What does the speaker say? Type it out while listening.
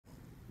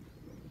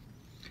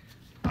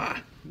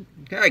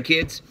Hi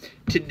kids,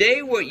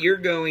 today what you're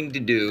going to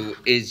do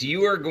is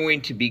you are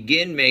going to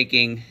begin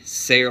making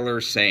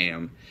Sailor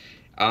Sam.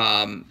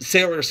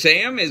 Sailor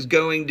Sam is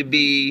going to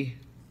be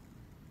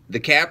the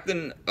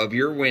captain of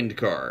your wind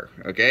car,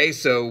 okay?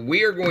 So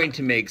we are going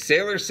to make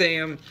Sailor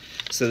Sam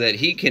so that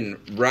he can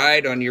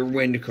ride on your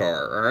wind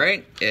car, all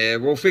right?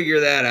 We'll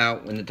figure that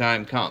out when the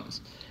time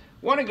comes.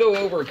 Want to go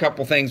over a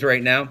couple things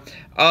right now.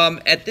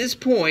 At this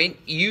point,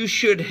 you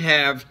should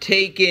have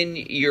taken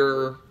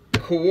your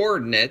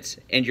coordinates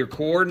and your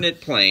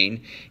coordinate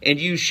plane, and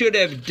you should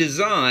have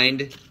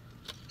designed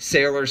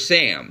Sailor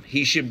Sam.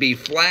 He should be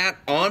flat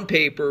on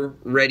paper,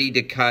 ready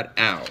to cut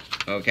out,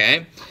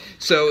 okay?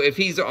 So if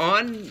he's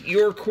on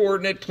your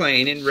coordinate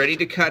plane and ready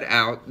to cut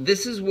out,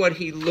 this is what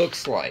he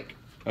looks like,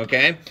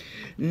 okay?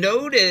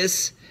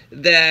 Notice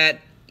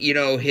that, you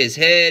know, his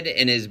head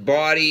and his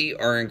body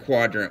are in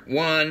quadrant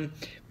 1.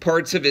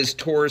 Parts of his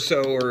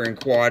torso are in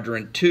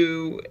quadrant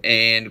 2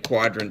 and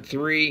quadrant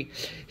 3.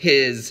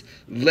 His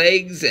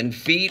legs and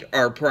feet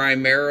are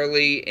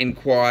primarily in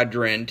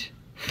quadrant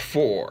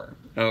 4.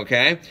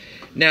 Okay?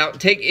 Now,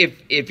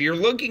 if you're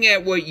looking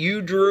at what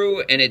you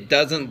drew and it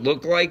doesn't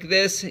look like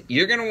this,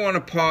 you're going to want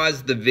to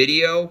pause the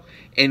video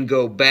and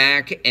go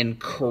back and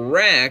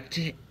correct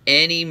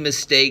any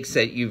mistakes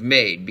that you've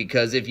made,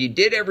 because if you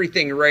did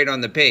everything right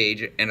on the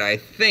page, and I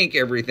think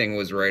everything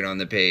was right on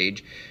the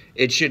page,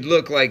 it should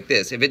look like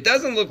this. If it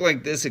doesn't look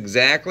like this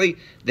exactly,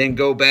 then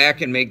go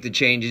back and make the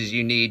changes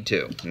you need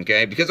to,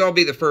 okay? Because I'll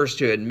be the first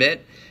to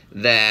admit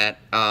that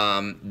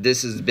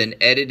this has been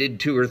edited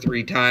 2 or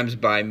 3 times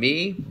by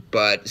me,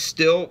 but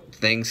still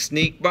things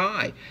sneak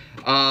by.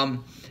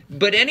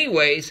 But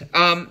anyways,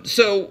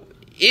 so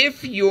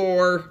if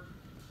your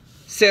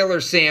Sailor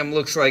Sam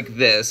looks like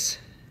this,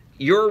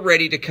 you're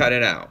ready to cut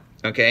it out,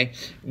 okay?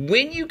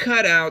 When you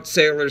cut out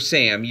Sailor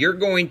Sam, you're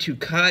going to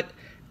cut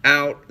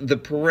out the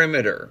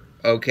perimeter,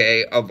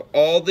 okay, of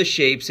all the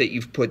shapes that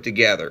you've put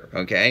together,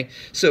 okay?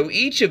 So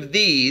each of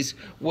these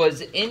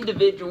was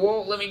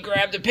individual. Let me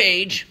grab the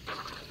page,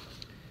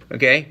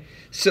 okay?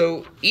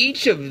 So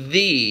each of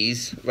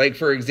these, like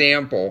for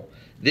example,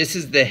 this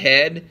is the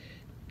head.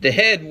 The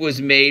head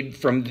was made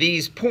from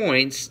these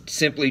points,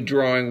 simply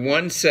drawing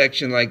one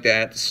section like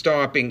that,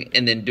 stopping,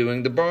 and then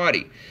doing the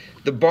body.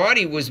 The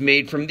body was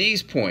made from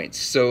these points,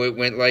 so it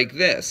went like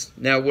this.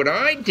 Now what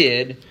I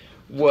did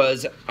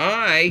was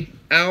I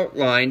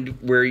outlined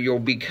where you'll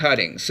be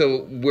cutting.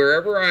 So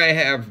wherever I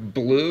have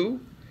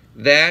blue,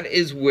 that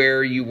is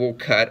where you will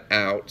cut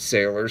out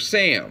Sailor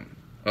Sam,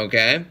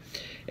 okay?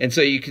 And so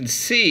you can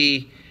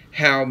see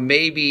how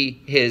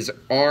maybe his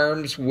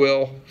arms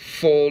will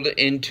fold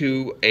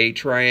into a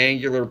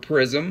triangular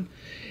prism.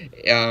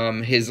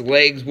 His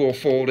legs will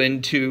fold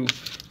into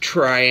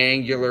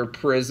triangular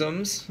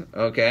prisms,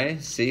 okay?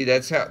 See,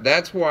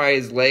 that's why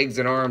his legs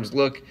and arms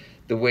look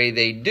the way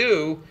they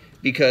do,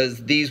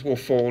 because these will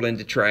fold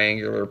into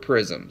triangular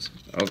prisms,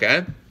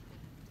 okay?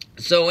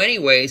 So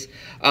anyways,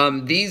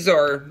 these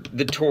are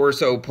the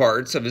torso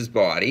parts of his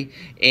body,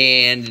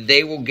 and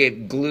they will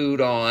get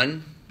glued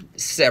on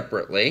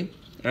separately,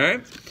 all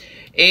right?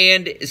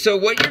 And so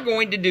what you're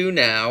going to do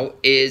now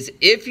is,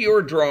 if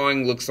your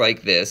drawing looks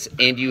like this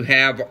and you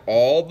have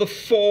all the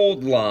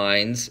fold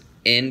lines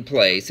in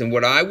place, and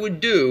what I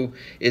would do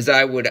is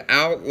I would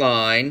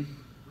outline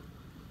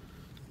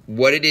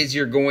what it is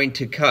you're going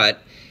to cut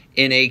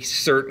in a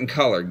certain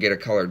color. Get a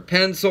colored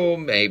pencil,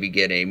 maybe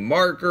get a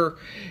marker,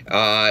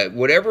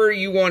 whatever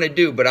you want to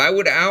do, but I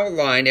would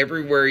outline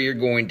everywhere you're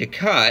going to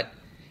cut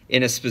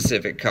in a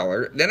specific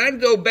color. Then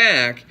I'd go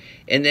back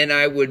and then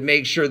I would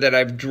make sure that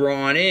I've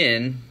drawn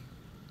in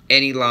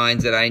any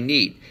lines that I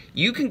need.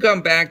 You can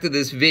come back to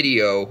this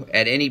video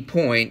at any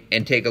point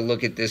and take a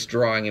look at this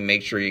drawing and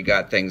make sure you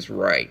got things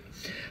right.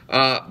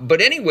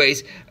 But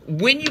anyways,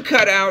 when you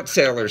cut out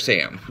Sailor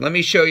Sam, let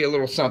me show you a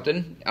little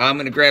something. I'm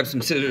going to grab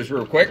some scissors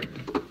real quick.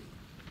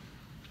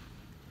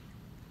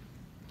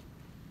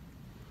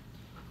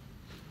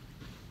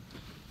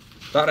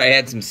 Thought I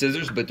had some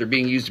scissors, but they're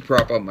being used to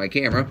prop up my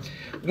camera.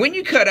 When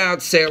you cut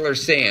out Sailor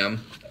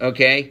Sam,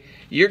 okay,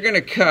 you're going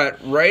to cut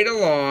right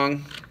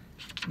along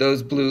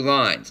those blue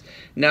lines.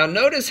 Now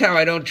notice how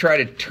I don't try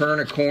to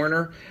turn a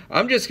corner.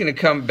 I'm just going to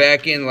come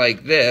back in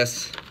like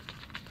this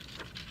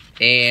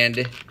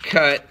and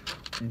cut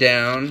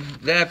down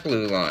that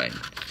blue line.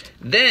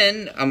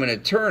 Then I'm going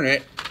to turn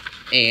it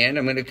and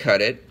I'm going to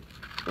cut it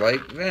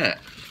like that.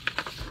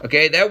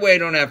 Okay, that way I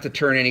don't have to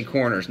turn any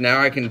corners.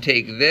 Now I can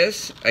take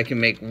this, I can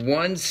make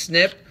one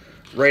snip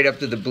right up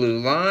to the blue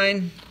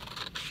line,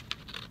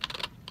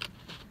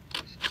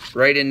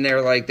 right in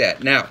there like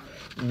that. Now,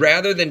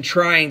 rather than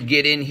try and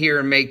get in here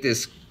and make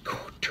this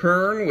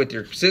turn with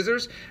your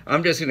scissors,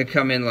 I'm just going to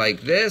come in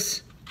like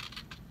this,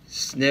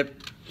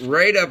 snip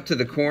right up to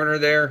the corner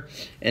there,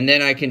 and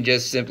then I can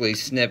just simply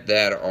snip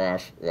that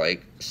off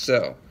like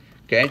so.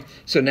 Okay,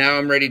 so now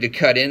I'm ready to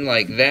cut in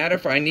like that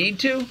if I need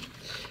to.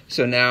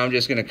 So now I'm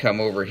just going to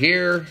come over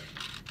here,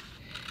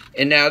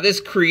 and now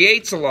this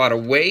creates a lot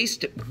of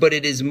waste, but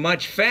it is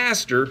much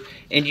faster,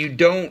 and you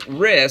don't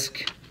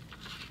risk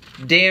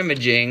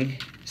damaging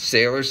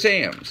Sailor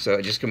Sam. So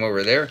I just come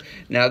over there.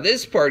 Now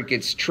this part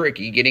gets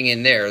tricky getting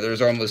in there.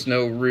 There's almost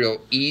no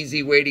real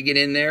easy way to get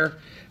in there,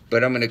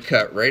 but I'm going to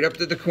cut right up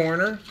to the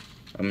corner.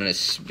 I'm going to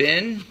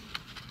spin,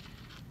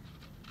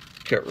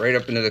 cut right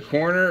up into the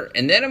corner,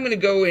 and then I'm going to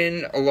go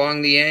in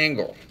along the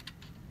angle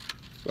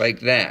like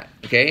that,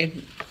 okay?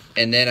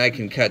 And then I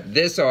can cut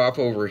this off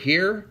over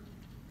here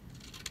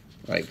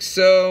like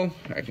so.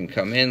 I can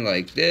come in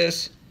like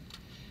this.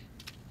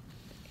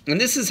 And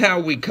this is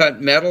how we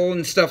cut metal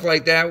and stuff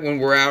like that when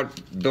we're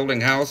out building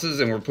houses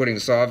and we're putting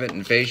solvent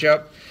and fascia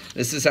up.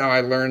 This is how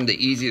I learned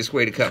the easiest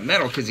way to cut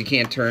metal, because you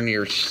can't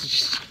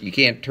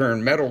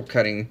turn metal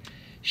cutting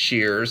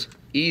shears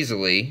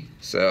easily.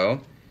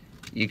 So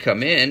you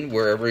come in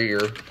wherever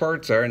your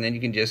parts are, and then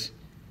you can just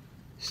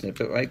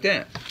snip it like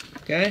that.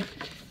 Okay?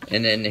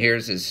 And then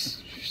here's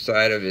his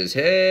side of his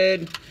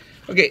head.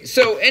 Okay,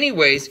 so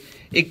anyways,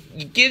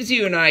 it gives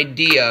you an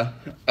idea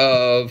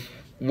of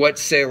what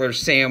Sailor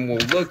Sam will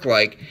look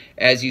like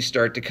as you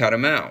start to cut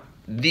them out.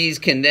 These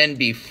can then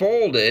be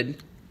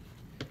folded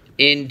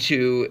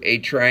into a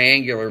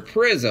triangular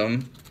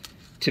prism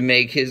to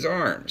make his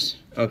arms,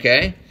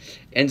 okay?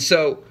 And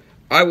so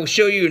I will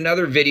show you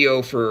another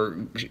video for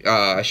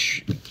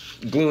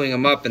gluing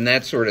them up and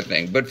that sort of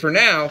thing. But for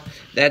now,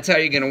 that's how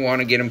you're going to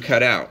want to get them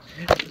cut out.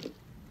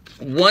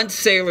 Once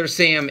Sailor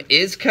Sam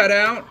is cut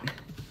out,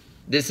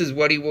 this is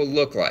what he will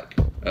look like,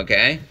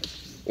 okay?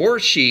 Or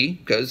she,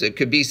 because it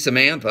could be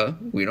Samantha,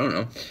 we don't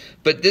know.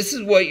 But this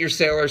is what your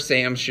Sailor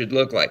Sam should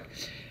look like.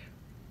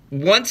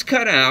 Once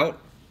cut out,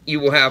 you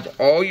will have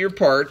all your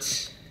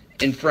parts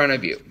in front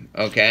of you,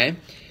 okay?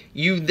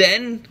 You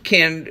then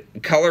can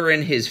color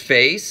in his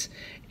face,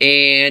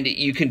 and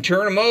you can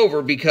turn him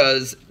over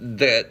because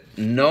the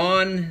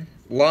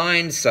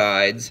non-line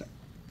sides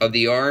of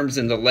the arms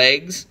and the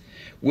legs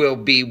will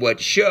be what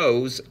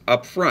shows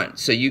up front.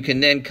 So you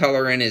can then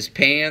color in his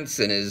pants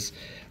and his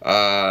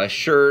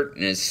shirt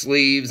and his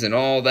sleeves and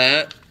all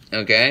that,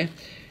 okay?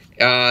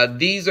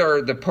 These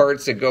are the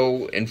parts that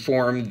go and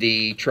form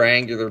the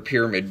triangular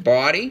pyramid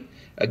body.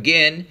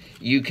 Again,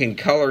 you can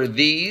color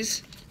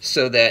these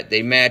so that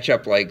they match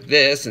up like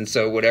this, and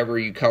so whatever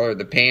you color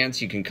the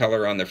pants, you can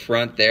color on the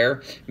front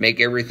there, make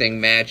everything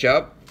match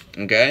up,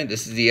 okay?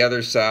 This is the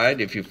other side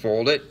if you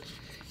fold it,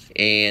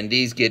 and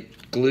these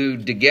get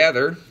glued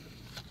together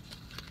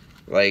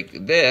like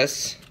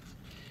this.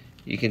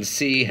 You can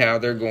see how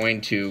they're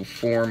going to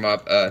form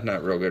up,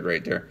 not real good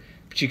right there,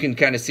 but you can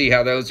kind of see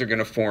how those are going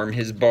to form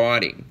his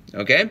body,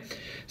 okay?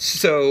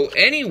 So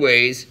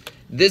anyways,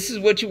 this is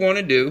what you want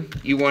to do.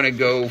 You want to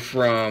go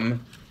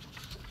from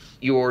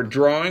your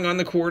drawing on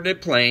the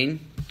coordinate plane,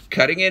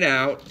 cutting it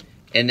out,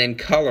 and then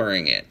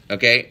coloring it,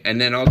 okay? And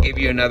then I'll give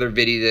you another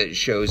video that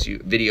shows you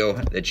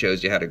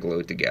how to glue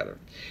it together.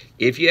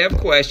 If you have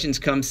questions,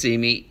 come see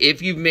me.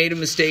 If you've made a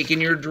mistake in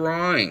your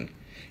drawing,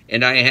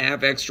 and I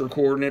have extra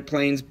coordinate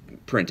planes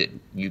printed,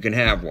 you can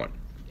have one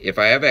if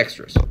I have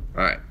extras. All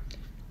right.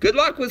 Good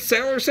luck with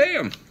Sailor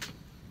Sam.